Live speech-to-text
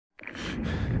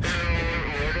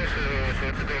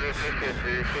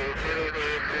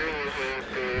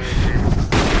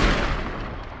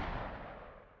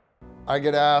I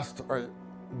get asked,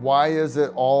 why is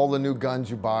it all the new guns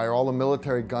you buy, or all the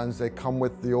military guns, they come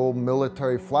with the old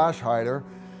military flash hider,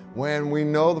 when we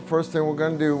know the first thing we're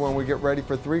going to do when we get ready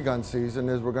for 3-gun season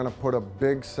is we're going to put a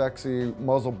big, sexy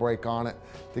muzzle brake on it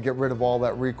to get rid of all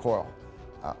that recoil.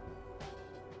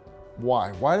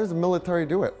 Why? Why does the military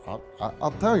do it?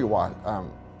 I'll tell you why.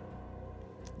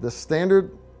 The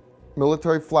standard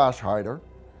military flash hider,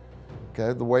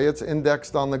 okay, the way it's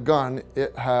indexed on the gun,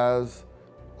 it has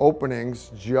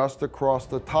openings just across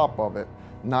the top of it,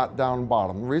 not down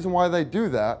bottom. The reason why they do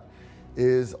that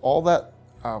is all that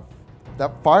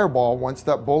that fireball, once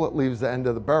that bullet leaves the end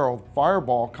of the barrel,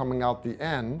 fireball coming out the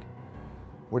end,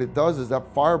 what it does is that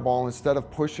fireball, instead of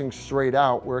pushing straight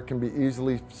out where it can be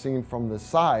easily seen from the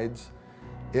sides,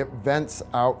 it vents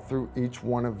out through each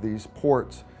one of these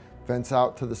ports. Vents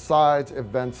out to the sides, it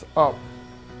vents up.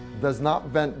 Does not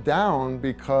vent down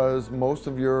because most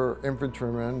of your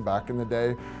infantrymen back in the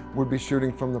day would be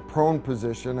shooting from the prone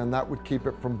position, and that would keep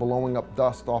it from blowing up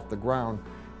dust off the ground.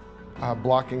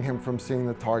 Blocking him from seeing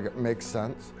the target makes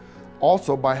sense.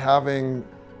 Also, by having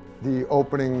the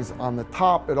openings on the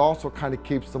top, it also kind of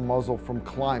keeps the muzzle from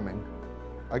climbing.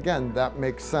 Again, that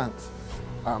makes sense.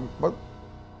 But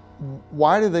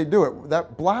why do they do it?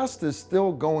 That blast is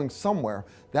still going somewhere.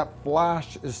 That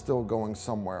flash is still going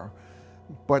somewhere.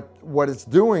 But what it's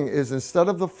doing is, instead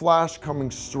of the flash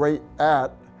coming straight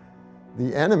at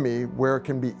the enemy where it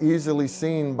can be easily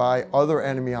seen by other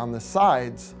enemy on the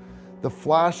sides, the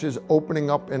flash is opening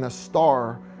up in a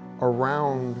star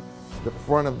around the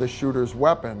front of the shooter's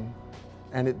weapon,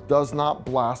 and it does not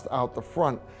blast out the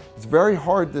front. It's very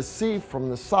hard to see from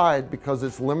the side because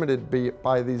it's limited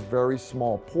by these very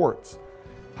small ports.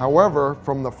 However,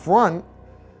 from the front,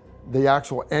 the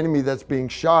actual enemy that's being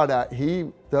shot at,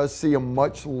 he does see a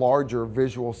much larger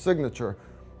visual signature,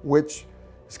 which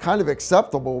is kind of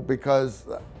acceptable because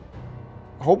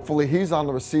hopefully he's on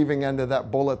the receiving end of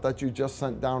that bullet that you just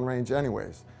sent downrange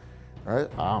anyways, right?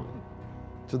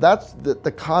 So that's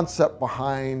the concept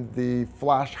behind the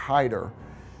flash hider.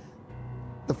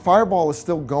 The fireball is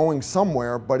still going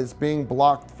somewhere, but it's being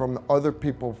blocked from other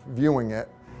people viewing it,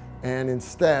 and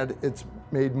instead it's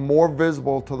made more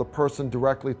visible to the person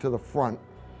directly to the front.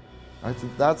 Right? So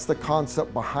that's the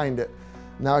concept behind it.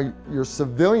 Now, your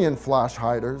civilian flash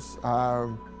hiders,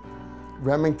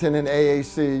 Remington and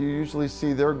AAC, you usually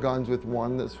see their guns with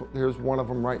one. Here's one of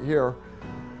them right here.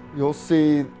 You'll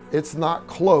see it's not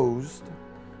closed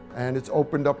and it's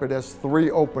opened up. It has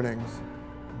 3 openings.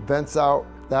 Vents out,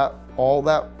 all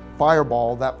that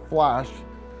fireball, that flash,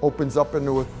 opens up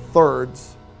into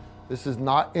thirds. This is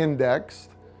not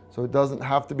indexed, so it doesn't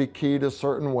have to be keyed a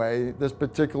certain way. This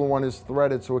particular one is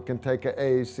threaded so it can take an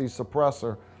AAC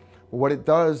suppressor. But what it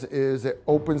does is it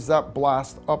opens that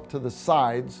blast up to the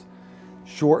sides,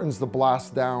 shortens the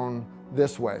blast down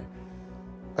this way.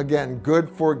 Again, good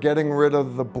for getting rid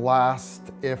of the blast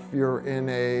if you're in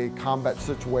a combat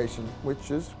situation,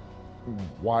 which is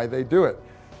why they do it.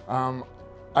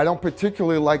 I don't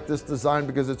particularly like this design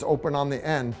because it's open on the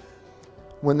end.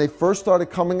 When they first started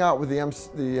coming out with the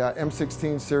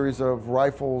M16 series of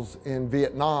rifles in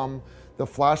Vietnam, the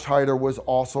flash hider was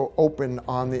also open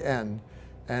on the end.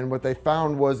 And what they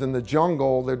found was in the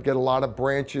jungle, they'd get a lot of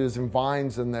branches and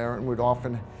vines in there and would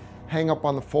often hang up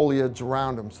on the foliage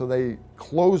around them. So they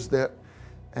closed it,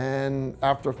 and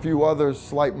after a few other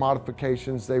slight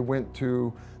modifications, they went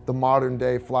to the modern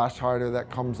day flash hider that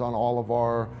comes on all of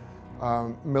our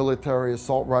military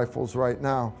assault rifles right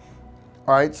now.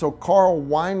 All right, so Carl,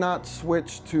 why not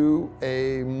switch to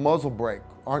a muzzle brake?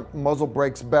 Aren't muzzle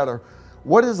brakes better?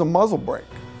 What is a muzzle brake?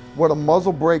 What a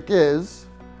muzzle brake is,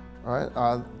 all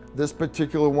right, this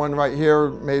particular one right here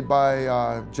made by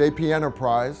JP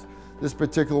Enterprise. This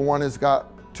particular one has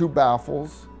got 2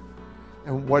 baffles.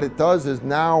 And what it does is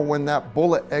now when that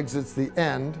bullet exits the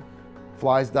end,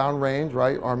 flies downrange,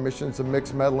 right? Our mission's to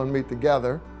mix metal and meet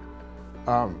together.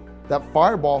 That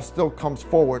fireball still comes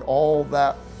forward. All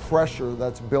that pressure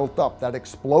that's built up, that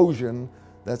explosion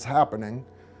that's happening,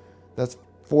 that's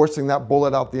forcing that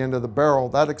bullet out the end of the barrel,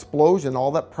 that explosion,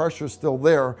 all that pressure is still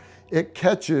there. It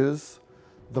catches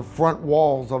the front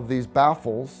walls of these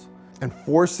baffles and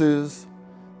forces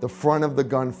the front of the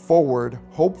gun forward,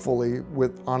 hopefully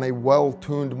on a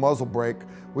well-tuned muzzle brake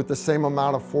with the same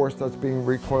amount of force that's being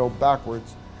recoiled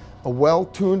backwards. A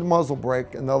well-tuned muzzle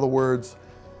brake, in other words,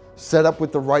 set up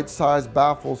with the right size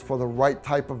baffles for the right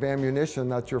type of ammunition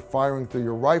that you're firing through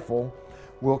your rifle,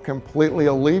 will completely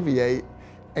alleviate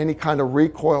any kind of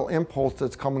recoil impulse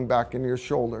that's coming back into your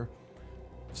shoulder.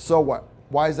 So what?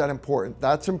 Why is that important?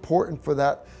 That's important for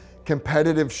that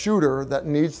competitive shooter that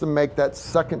needs to make that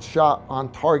second shot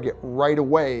on target right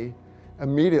away,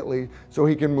 immediately, so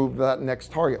he can move to that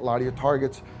next target. A lot of your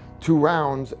targets, 2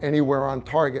 rounds anywhere on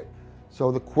target.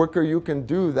 So the quicker you can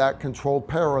do that controlled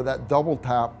pair or that double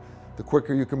tap, the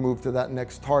quicker you can move to that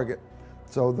next target.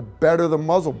 So the better the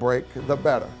muzzle brake, the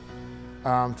better.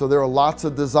 So there are lots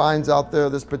of designs out there.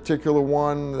 This particular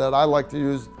one that I like to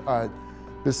use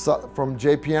from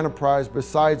JP Enterprise,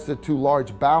 besides the 2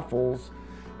 large baffles,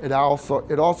 it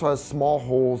also has small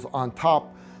holes on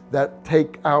top that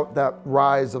take out that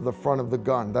rise of the front of the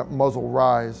gun, that muzzle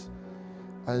rise.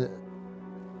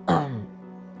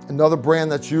 Another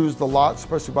brand that's used a lot,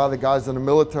 especially by the guys in the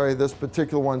military, this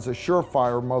particular one's a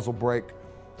Surefire muzzle brake.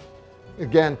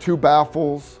 Again, 2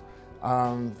 baffles,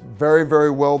 very,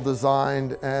 very well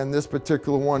designed, and this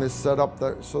particular one is set up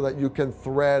so that you can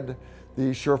thread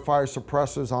the Surefire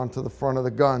suppressors onto the front of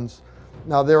the guns.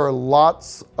 Now there are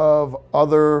lots of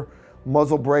other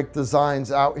muzzle brake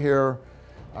designs out here.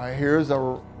 Here's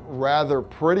a rather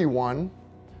pretty one.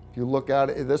 If you look at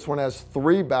it, this one has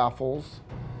 3 baffles.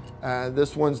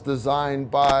 This one's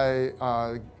designed by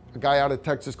a guy out of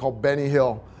Texas called Benny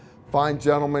Hill. Fine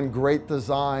gentleman, great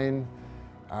design.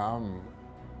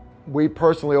 We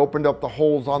personally opened up the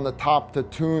holes on the top to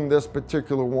tune this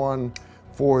particular one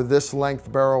for this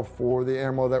length barrel for the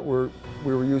ammo that we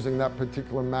were using that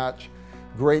particular match.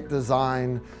 Great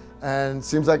design, and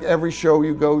seems like every show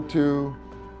you go to,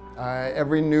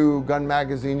 every new gun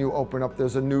magazine you open up,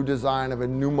 there's a new design of a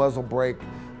new muzzle brake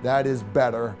that is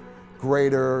better,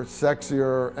 greater,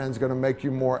 sexier, and is going to make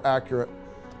you more accurate.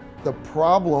 The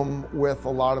problem with a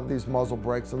lot of these muzzle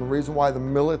brakes, and the reason why the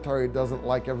military doesn't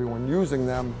like everyone using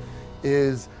them,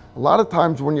 is a lot of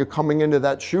times when you're coming into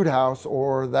that shoot house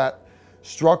or that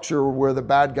structure where the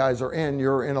bad guys are in,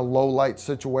 you're in a low light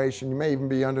situation. You may even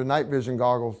be under night vision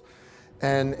goggles.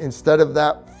 And instead of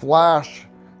that flash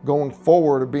going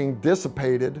forward or being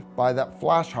dissipated by that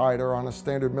flash hider on a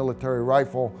standard military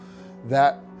rifle,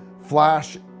 that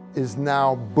flash is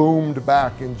now boomed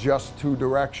back in just 2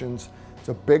 directions. It's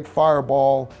a big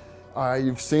fireball.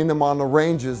 You've seen them on the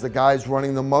ranges. The guys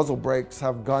running the muzzle brakes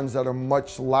have guns that are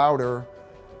much louder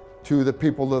to the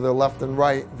people to their left and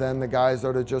right than the guys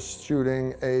that are just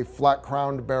shooting a flat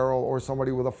crowned barrel or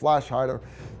somebody with a flash hider.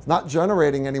 It's not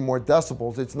generating any more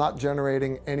decibels. It's not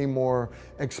generating any more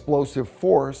explosive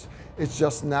force. It's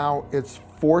just now it's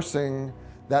forcing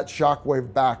that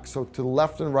shockwave back. So to the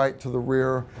left and right, to the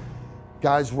rear,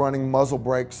 guys running muzzle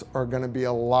brakes are going to be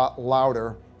a lot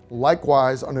louder.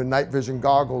 Likewise, under night vision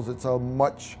goggles, it's a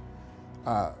much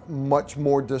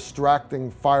more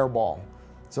distracting fireball.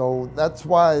 So that's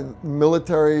why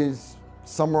militaries,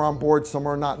 some are on board, some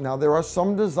are not. Now there are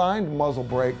some designed muzzle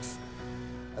brakes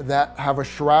that have a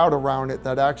shroud around it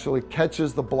that actually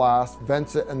catches the blast,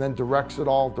 vents it, and then directs it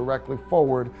all directly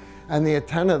forward. And the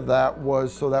intent of that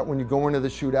was so that when you go into the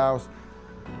shoot house,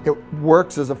 it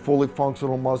works as a fully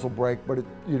functional muzzle brake, but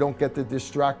you don't get the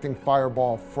distracting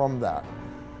fireball from that.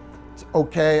 It's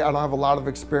okay, I don't have a lot of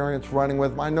experience running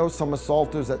with them. I know some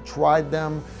assaulters that tried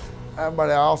them, but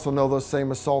I also know those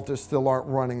same assaulters still aren't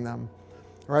running them.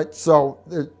 All right, so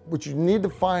what you need to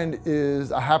find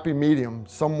is a happy medium,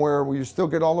 somewhere where you still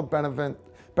get all the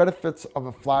benefits of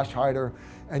a flash hider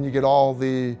and you get all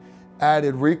the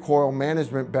added recoil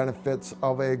management benefits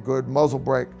of a good muzzle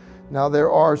brake. Now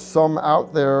there are some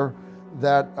out there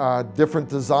that different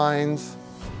designs.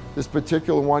 This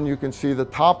particular one, you can see the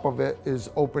top of it is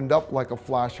opened up like a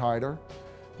flash hider,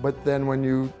 but then when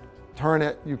you turn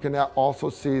it, you can also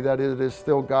see that it has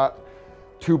still got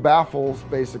 2 baffles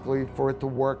basically for it to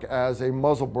work as a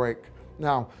muzzle brake.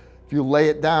 Now, if you lay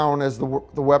it down as the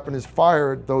weapon is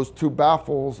fired, those 2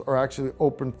 baffles are actually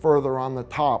open further on the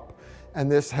top, and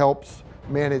this helps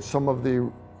manage some of the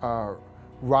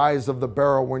rise of the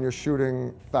barrel when you're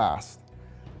shooting fast.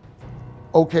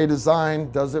 Okay design.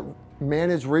 Does it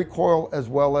manage recoil as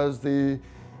well as the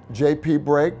JP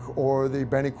brake or the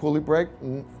Benny Cooley brake?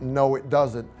 No, it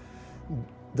doesn't.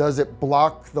 Does it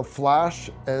block the flash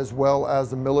as well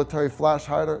as the military flash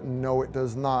hider? No, it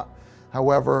does not.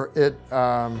 However, it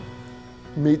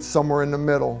meets somewhere in the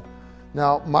middle.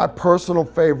 Now, my personal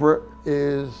favorite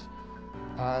is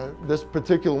this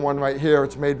particular one right here.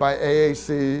 It's made by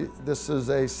AAC. This is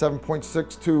a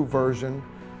 7.62 version,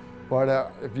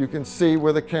 but if you can see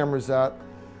where the camera's at,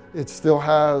 it still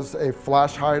has a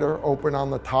flash hider open on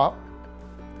the top.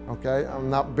 Okay, I'm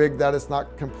not big that it's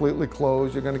not completely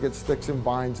closed. You're going to get sticks and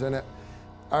vines in it.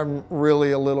 I'm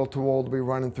really a little too old to be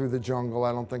running through the jungle.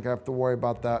 I don't think I have to worry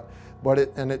about that. But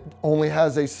it only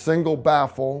has a single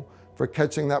baffle for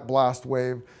catching that blast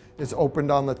wave. It's opened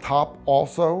on the top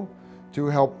also to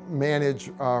help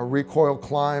manage recoil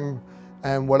climb.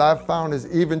 And what I've found is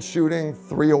even shooting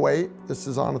 308, this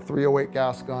is on a 308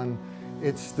 gas gun,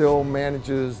 it still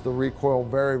manages the recoil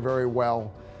very, very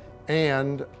well.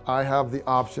 And I have the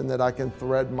option that I can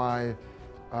thread my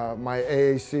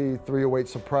AAC 308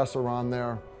 suppressor on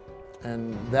there.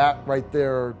 And that right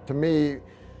there, to me,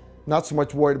 not so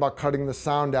much worried about cutting the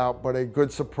sound out, but a good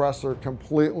suppressor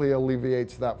completely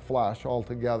alleviates that flash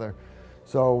altogether.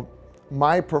 So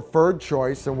my preferred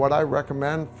choice and what I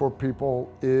recommend for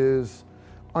people is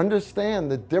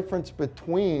understand the difference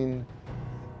between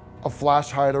a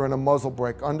flash hider and a muzzle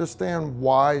brake. Understand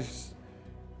why,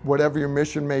 whatever your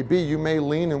mission may be, you may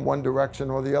lean in one direction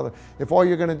or the other. If all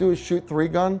you're gonna do is shoot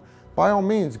 3-gun, by all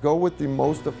means, go with the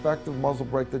most effective muzzle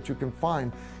brake that you can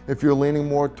find. If you're leaning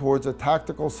more towards a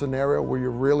tactical scenario where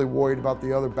you're really worried about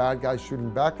the other bad guys shooting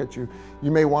back at you, you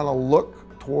may wanna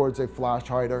look towards a flash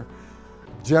hider.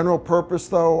 General purpose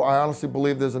though, I honestly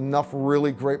believe there's enough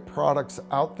really great products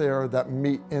out there that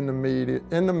meet in the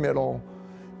middle,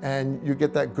 and you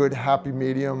get that good happy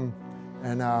medium,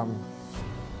 and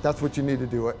that's what you need to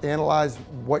do. Analyze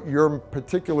what your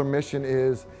particular mission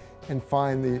is and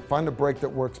find the brake that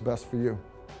works best for you.